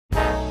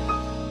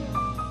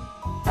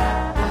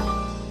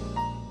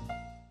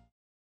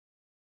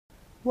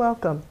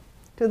Welcome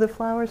to the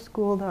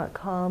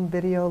flowerschool.com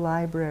video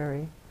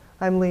library.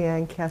 I'm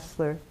Leanne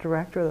Kessler,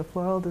 Director of the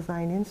Floral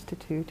Design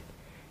Institute,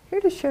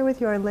 here to share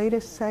with you our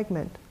latest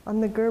segment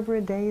on the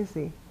Gerbera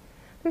Daisy.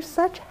 They're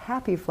such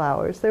happy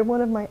flowers. They're one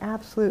of my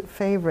absolute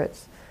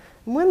favorites.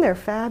 And when they're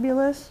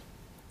fabulous,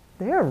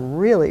 they're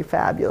really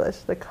fabulous.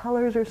 The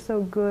colors are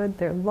so good,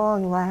 they're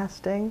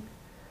long-lasting,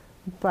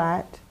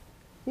 but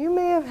you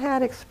may have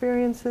had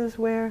experiences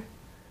where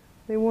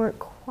they weren't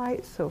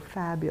quite so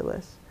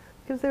fabulous,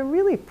 because they're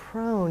really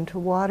prone to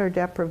water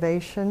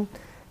deprivation,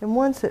 and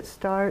once it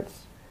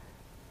starts,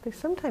 they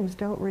sometimes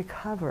don't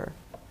recover.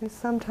 They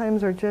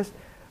sometimes are just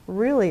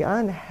really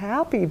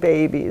unhappy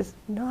babies,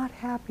 not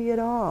happy at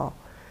all.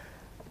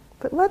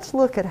 But let's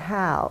look at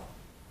how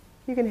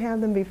you can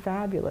have them be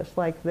fabulous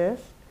like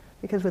this,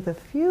 because with a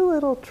few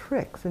little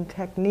tricks and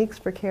techniques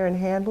for care and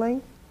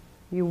handling,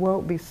 you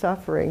won't be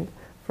suffering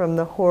from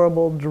the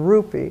horrible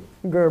droopy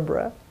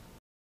Gerbera.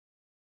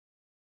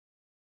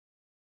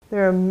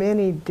 There are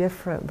many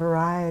different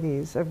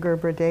varieties of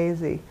Gerbera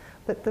daisy,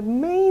 but the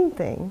main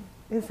thing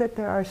is that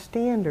there are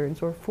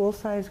standards or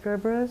full-size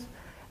Gerberas,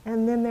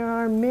 and then there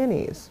are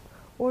minis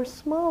or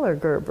smaller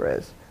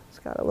Gerberas. It's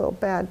got a little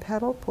bad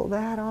petal, pull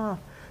that off.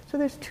 So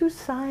there's two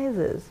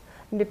sizes,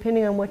 and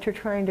depending on what you're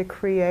trying to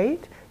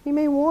create, you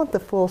may want the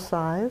full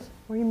size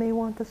or you may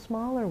want the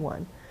smaller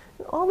one.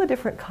 And all the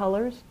different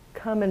colors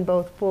come in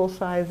both full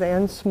size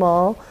and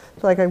small.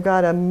 So like I've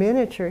got a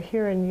miniature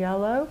here in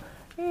yellow,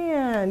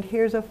 and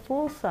here's a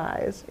full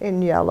size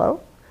in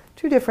yellow.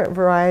 Two different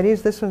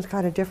varieties. This one's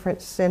got a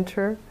different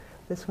center.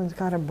 This one's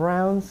got a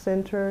brown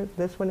center.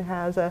 This one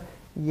has a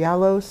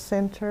yellow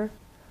center.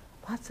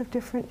 Lots of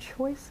different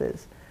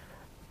choices.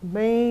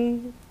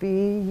 Maybe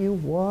you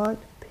want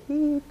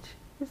peach.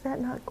 Is that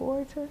not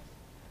gorgeous?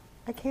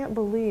 I can't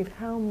believe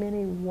how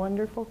many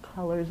wonderful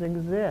colors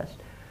exist.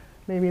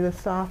 Maybe the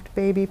soft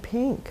baby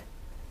pink.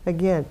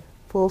 Again,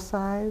 full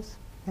size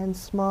and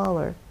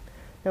smaller.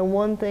 And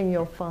one thing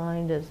you'll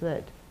find is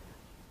that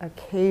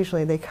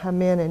occasionally they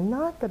come in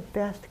not the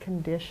best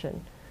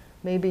condition.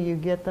 Maybe you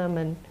get them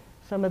and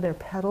some of their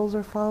petals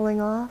are falling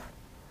off,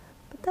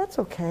 but that's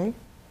okay.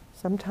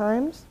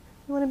 Sometimes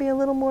you want to be a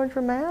little more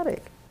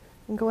dramatic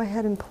and go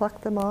ahead and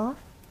pluck them off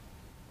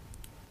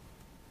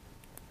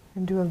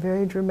and do a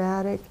very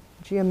dramatic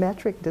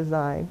geometric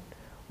design.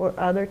 Or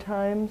other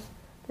times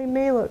they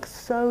may look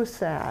so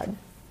sad,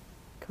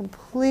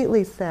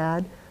 completely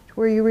sad, to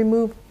where you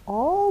remove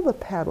all the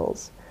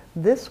petals.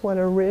 This one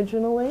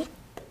originally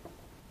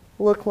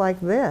looked like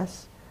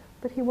this,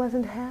 but he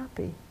wasn't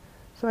happy.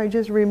 So I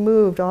just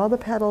removed all the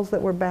petals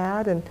that were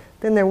bad, and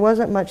then there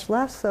wasn't much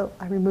left, so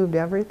I removed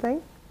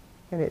everything,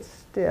 and it's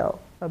still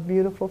a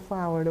beautiful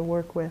flower to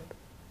work with.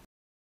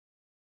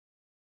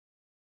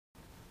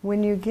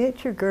 When you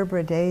get your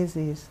Gerbera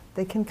daisies,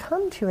 they can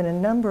come to you in a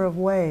number of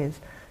ways.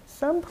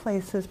 Some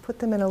places put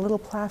them in a little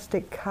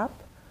plastic cup.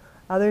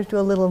 Others do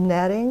a little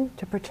netting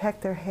to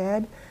protect their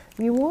head.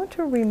 And you want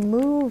to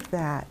remove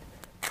that,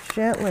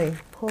 gently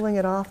pulling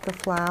it off the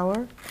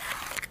flower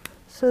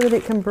so that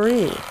it can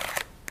breathe.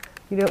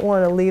 You don't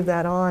want to leave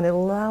that on.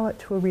 It'll allow it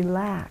to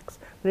relax.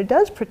 But it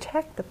does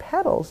protect the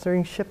petals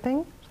during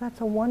shipping, so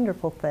that's a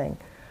wonderful thing.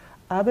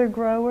 Other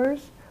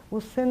growers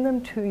will send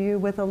them to you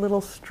with a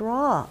little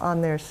straw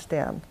on their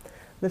stem.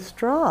 The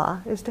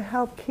straw is to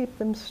help keep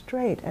them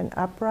straight and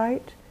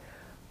upright.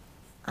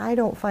 I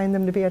don't find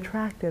them to be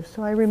attractive,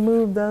 so I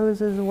remove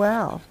those as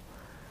well.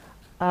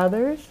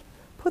 Others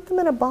put them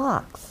in a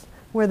box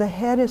where the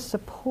head is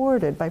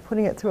supported by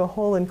putting it through a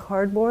hole in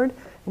cardboard.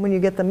 And when you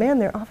get them in,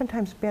 they're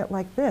oftentimes bent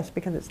like this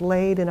because it's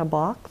laid in a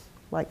box,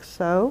 like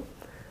so.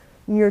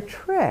 And your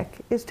trick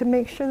is to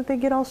make sure that they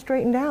get all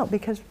straightened out,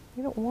 because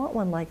you don't want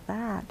one like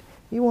that.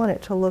 You want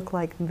it to look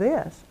like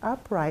this,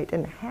 upright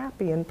and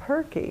happy and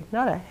perky,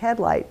 not a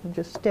headlight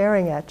just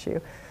staring at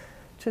you.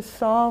 To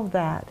solve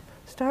that,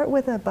 start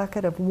with a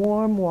bucket of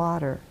warm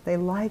water. They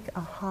like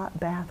a hot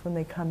bath when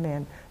they come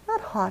in. Not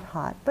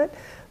hot, but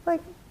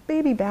like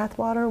baby bath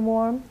water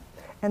warm.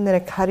 And then a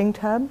cutting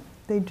tub.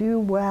 They do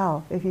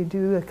well if you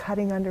do a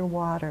cutting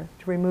underwater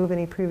to remove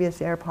any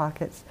previous air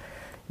pockets.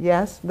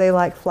 Yes, they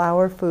like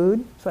flower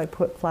food, so I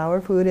put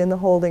flower food in the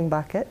holding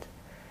bucket.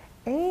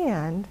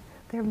 And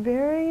they're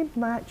very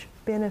much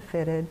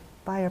benefited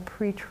by a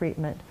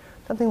pre-treatment.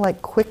 Something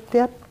like Quick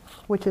Dip,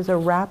 which is a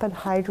rapid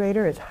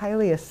hydrator. It's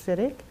highly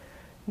acidic.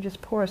 You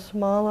just pour a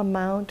small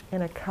amount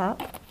in a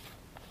cup.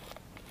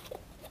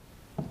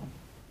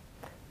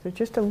 So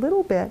just a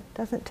little bit,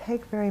 doesn't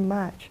take very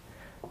much.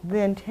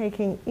 Then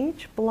taking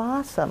each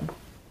blossom,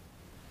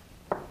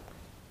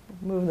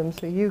 move them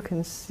so you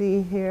can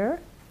see here,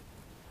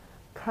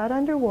 cut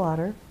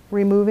underwater,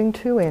 removing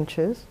 2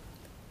 inches,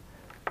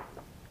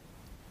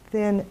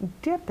 then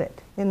dip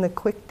it in the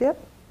Quick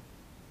Dip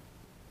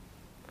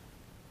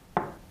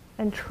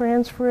and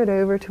transfer it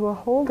over to a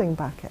holding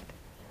bucket.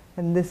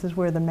 And this is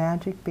where the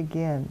magic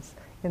begins.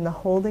 In the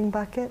holding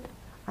bucket,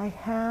 I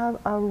have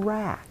a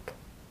rack,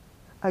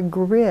 a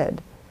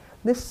grid.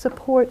 This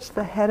supports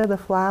the head of the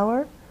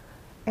flower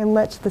and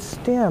lets the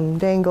stem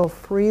dangle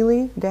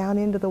freely down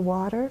into the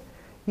water.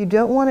 You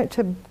don't want it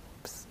to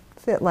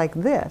sit like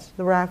this.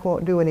 The rack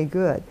won't do any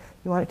good.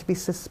 You want it to be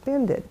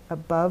suspended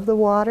above the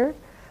water,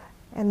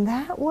 and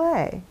that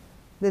way,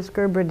 this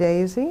Gerbera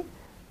daisy,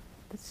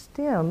 the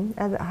stem,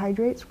 as it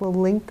hydrates, will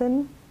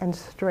lengthen and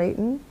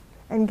straighten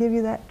and give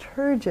you that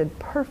turgid,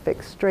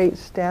 perfect straight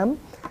stem.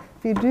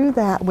 If you do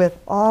that with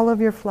all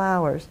of your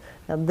flowers,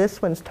 now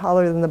this one's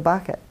taller than the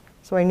bucket,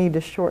 so I need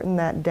to shorten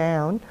that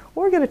down,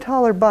 or get a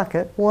taller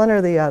bucket, one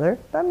or the other,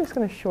 but I'm just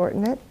going to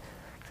shorten it,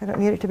 because I don't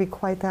need it to be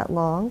quite that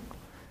long.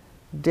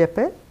 Dip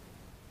it,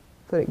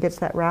 so that it gets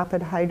that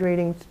rapid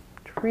hydrating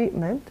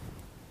treatment,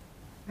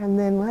 and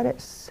then let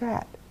it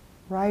set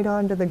right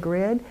onto the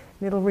grid,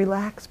 and it'll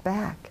relax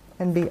back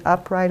and be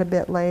upright a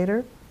bit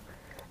later.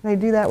 And I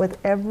do that with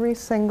every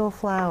single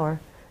flower.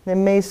 And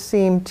it may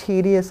seem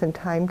tedious and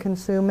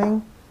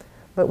time-consuming,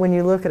 but when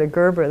you look at a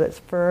Gerbera that's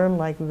firm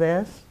like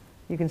this,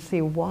 you can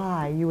see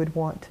why you would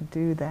want to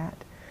do that.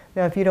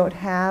 Now, if you don't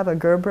have a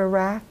Gerbera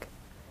rack,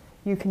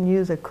 you can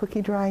use a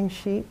cookie drying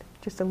sheet,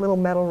 just a little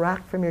metal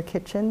rack from your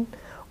kitchen.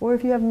 Or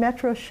if you have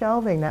metro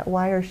shelving, that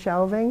wire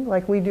shelving,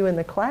 like we do in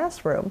the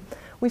classroom,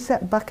 we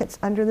set buckets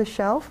under the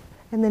shelf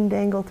and then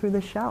dangle through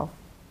the shelf.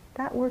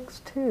 That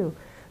works too.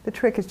 The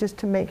trick is just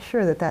to make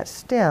sure that that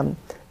stem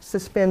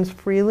suspends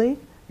freely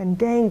and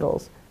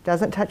dangles.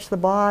 Doesn't touch the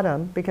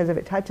bottom, because if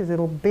it touches,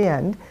 it'll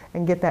bend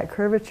and get that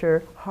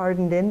curvature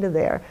hardened into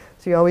there.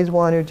 So you always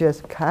want to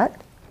just cut,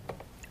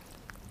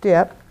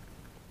 dip,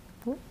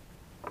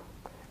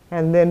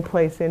 and then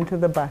place into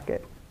the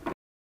bucket.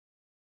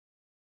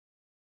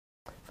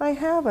 If I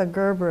have a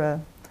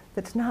Gerbera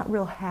that's not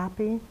real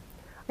happy,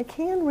 I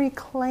can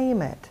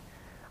reclaim it.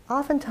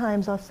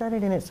 Oftentimes I'll set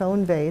it in its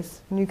own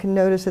vase, and you can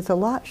notice it's a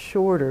lot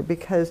shorter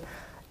because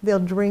they'll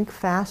drink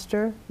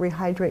faster,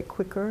 rehydrate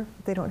quicker.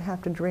 They don't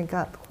have to drink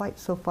up quite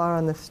so far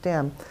on the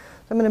stem. So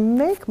I'm going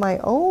to make my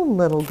own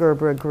little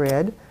Gerbera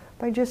grid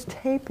by just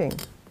taping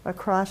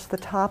across the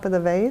top of the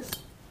vase.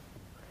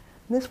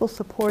 And this will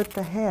support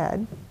the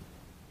head.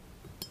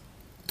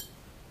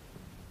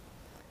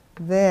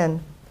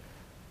 Then,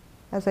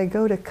 as I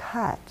go to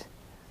cut,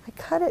 I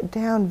cut it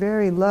down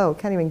very low.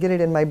 Can't even get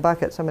it in my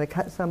bucket, so I'm going to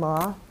cut some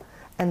off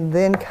and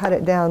then cut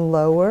it down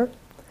lower.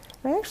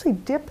 And I actually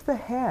dip the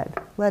head,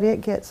 let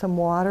it get some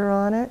water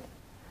on it.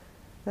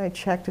 Then I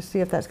check to see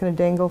if that's going to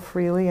dangle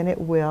freely, and it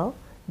will.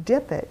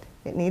 Dip it.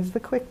 It needs the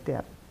quick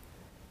dip.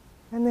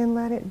 And then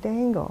let it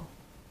dangle.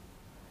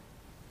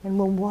 And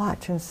we'll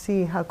watch and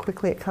see how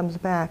quickly it comes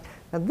back.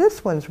 Now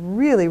this one's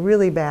really,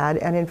 really bad,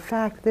 and in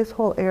fact this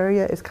whole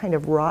area is kind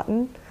of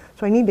rotten,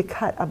 so I need to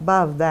cut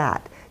above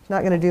that. It's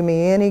not going to do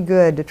me any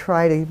good to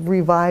try to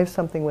revive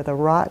something with a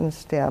rotten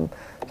stem.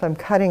 So I'm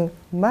cutting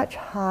much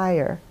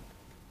higher,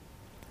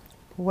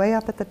 way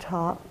up at the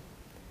top,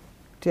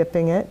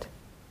 dipping it,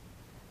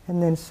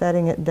 and then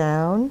setting it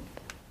down,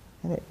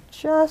 and it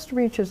just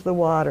reaches the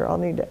water. I'll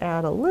need to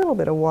add a little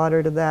bit of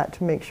water to that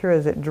to make sure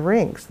as it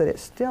drinks that it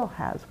still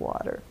has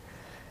water.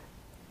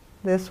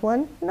 This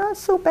one, not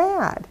so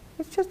bad.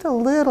 It's just a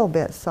little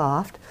bit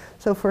soft.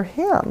 So for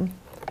him,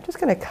 I'm just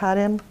going to cut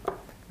him,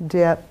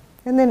 dip,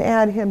 and then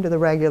add him to the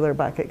regular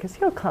bucket, because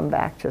he'll come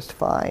back just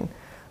fine.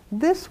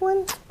 This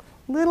one,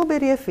 a little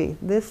bit iffy.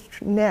 This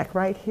neck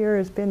right here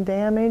has been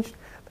damaged,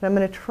 but I'm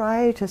going to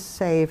try to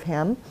save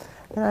him.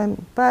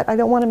 But I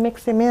don't want to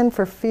mix him in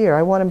for fear.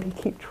 I want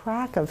to keep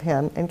track of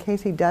him in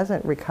case he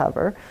doesn't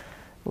recover.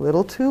 A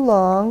little too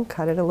long,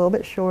 cut it a little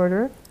bit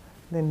shorter,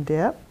 then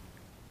dip,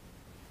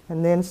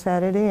 and then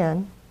set it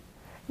in,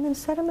 and then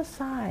set him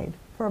aside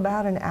for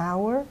about an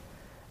hour.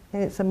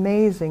 And it's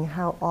amazing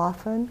how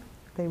often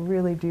they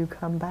really do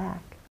come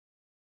back.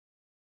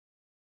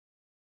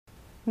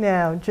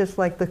 Now, just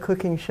like the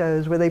cooking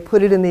shows where they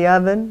put it in the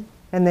oven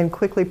and then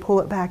quickly pull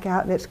it back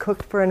out and it's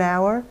cooked for an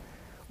hour,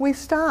 we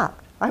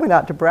stopped. I went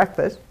out to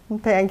breakfast,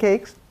 and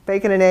pancakes,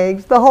 bacon and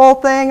eggs, the whole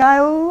thing.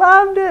 I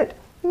loved it.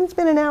 And it's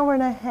been an hour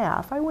and a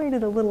half. I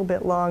waited a little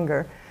bit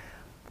longer.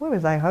 Boy,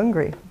 was I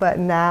hungry. But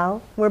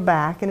now we're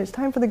back, and it's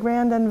time for the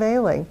grand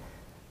unveiling.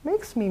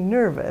 Makes me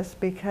nervous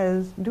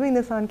because doing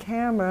this on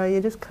camera,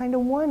 you just kind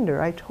of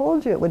wonder. I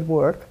told you it would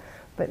work,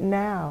 but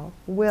now,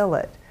 will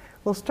it?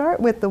 We'll start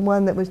with the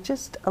one that was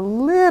just a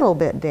little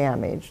bit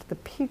damaged, the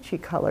peachy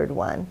colored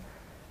one.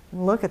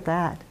 And look at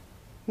that.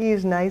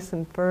 He's nice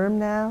and firm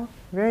now,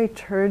 very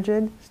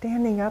turgid,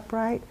 standing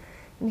upright.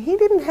 And he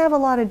didn't have a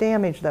lot of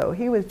damage though.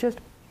 He was just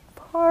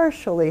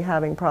partially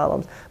having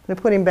problems. I'm going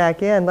to put him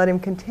back in, let him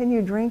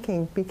continue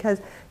drinking because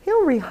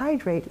he'll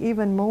rehydrate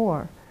even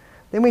more.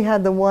 Then we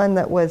had the one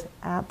that was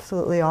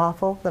absolutely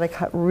awful, that I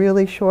cut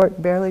really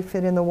short, barely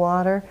fit in the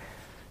water.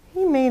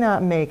 He may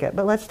not make it,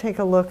 but let's take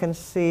a look and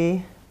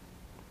see.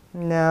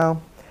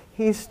 No,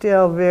 he's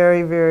still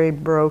very, very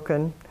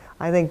broken.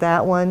 I think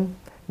that one,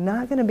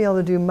 not going to be able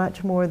to do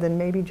much more than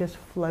maybe just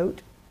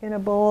float in a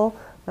bowl.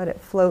 Let it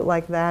float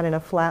like that in a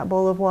flat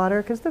bowl of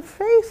water, because the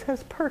face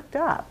has perked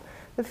up.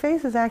 The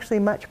face is actually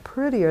much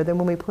prettier than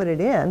when we put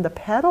it in. The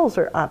petals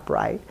are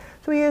upright,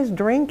 so he is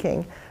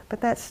drinking.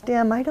 But that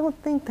stem, I don't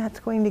think that's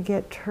going to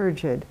get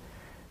turgid.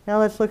 Now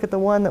let's look at the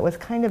one that was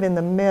kind of in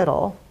the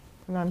middle.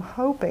 And I'm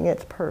hoping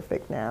it's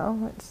perfect now.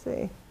 Let's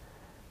see.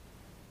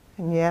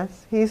 And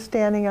yes, he's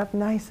standing up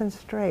nice and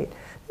straight.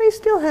 He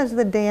still has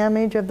the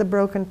damage of the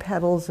broken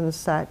petals and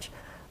such,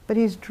 but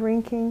he's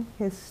drinking,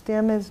 his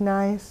stem is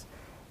nice.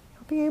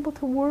 You'll be able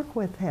to work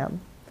with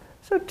him.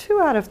 So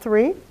 2 out of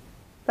 3,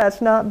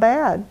 that's not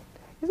bad.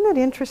 Isn't it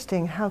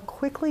interesting how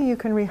quickly you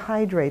can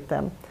rehydrate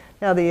them?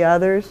 Now the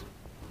others,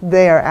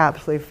 they are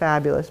absolutely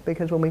fabulous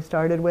because when we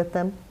started with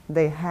them,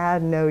 they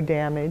had no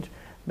damage,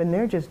 but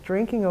they're just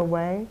drinking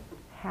away,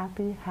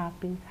 happy,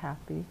 happy,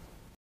 happy.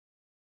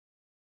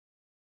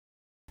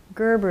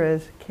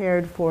 Gerberas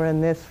cared for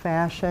in this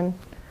fashion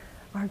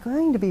are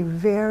going to be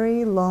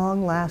very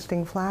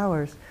long-lasting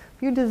flowers.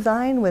 If you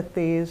design with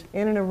these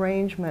in an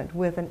arrangement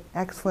with an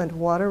excellent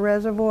water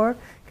reservoir,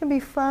 it can be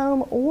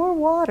foam or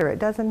water, it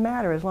doesn't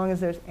matter as long as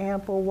there's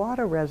ample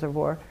water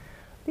reservoir.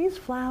 These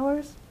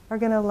flowers are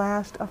going to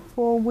last a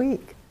full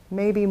week,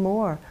 maybe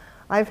more.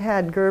 I've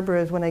had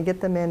Gerberas, when I get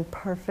them in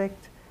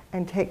perfect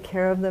and take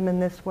care of them in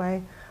this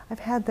way, I've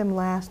had them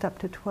last up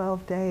to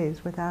 12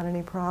 days without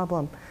any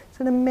problem. It's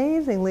an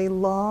amazingly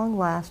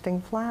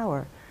long-lasting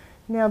flower.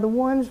 Now the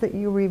ones that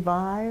you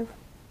revive,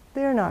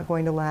 they're not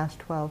going to last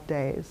 12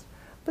 days,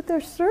 but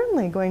they're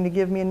certainly going to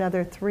give me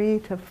another 3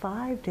 to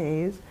 5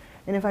 days,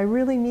 and if I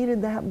really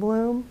needed that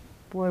bloom,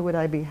 boy would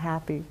I be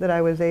happy that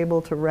I was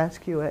able to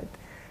rescue it.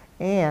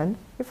 And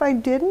if I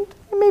didn't,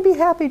 I may be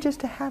happy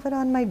just to have it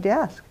on my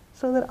desk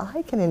so that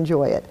I can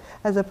enjoy it,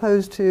 as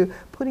opposed to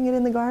putting it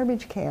in the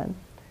garbage can.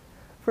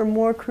 For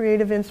more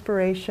creative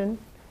inspiration,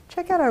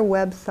 check out our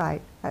website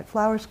at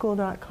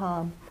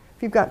flowerschool.com.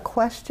 If you've got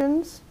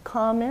questions,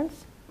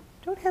 comments,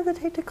 don't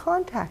hesitate to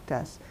contact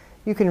us.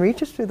 You can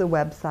reach us through the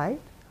website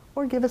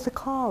or give us a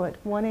call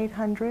at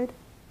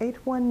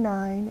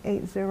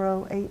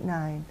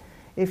 1-800-819-8089.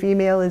 If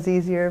email is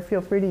easier,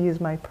 feel free to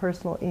use my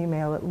personal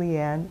email at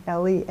Leanne,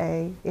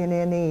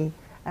 Leanne,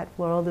 at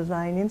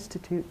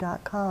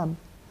floraldesigninstitute.com.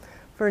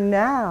 For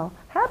now,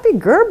 happy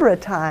Gerbera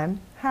time,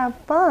 have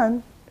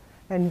fun,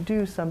 and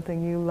do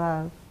something you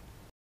love.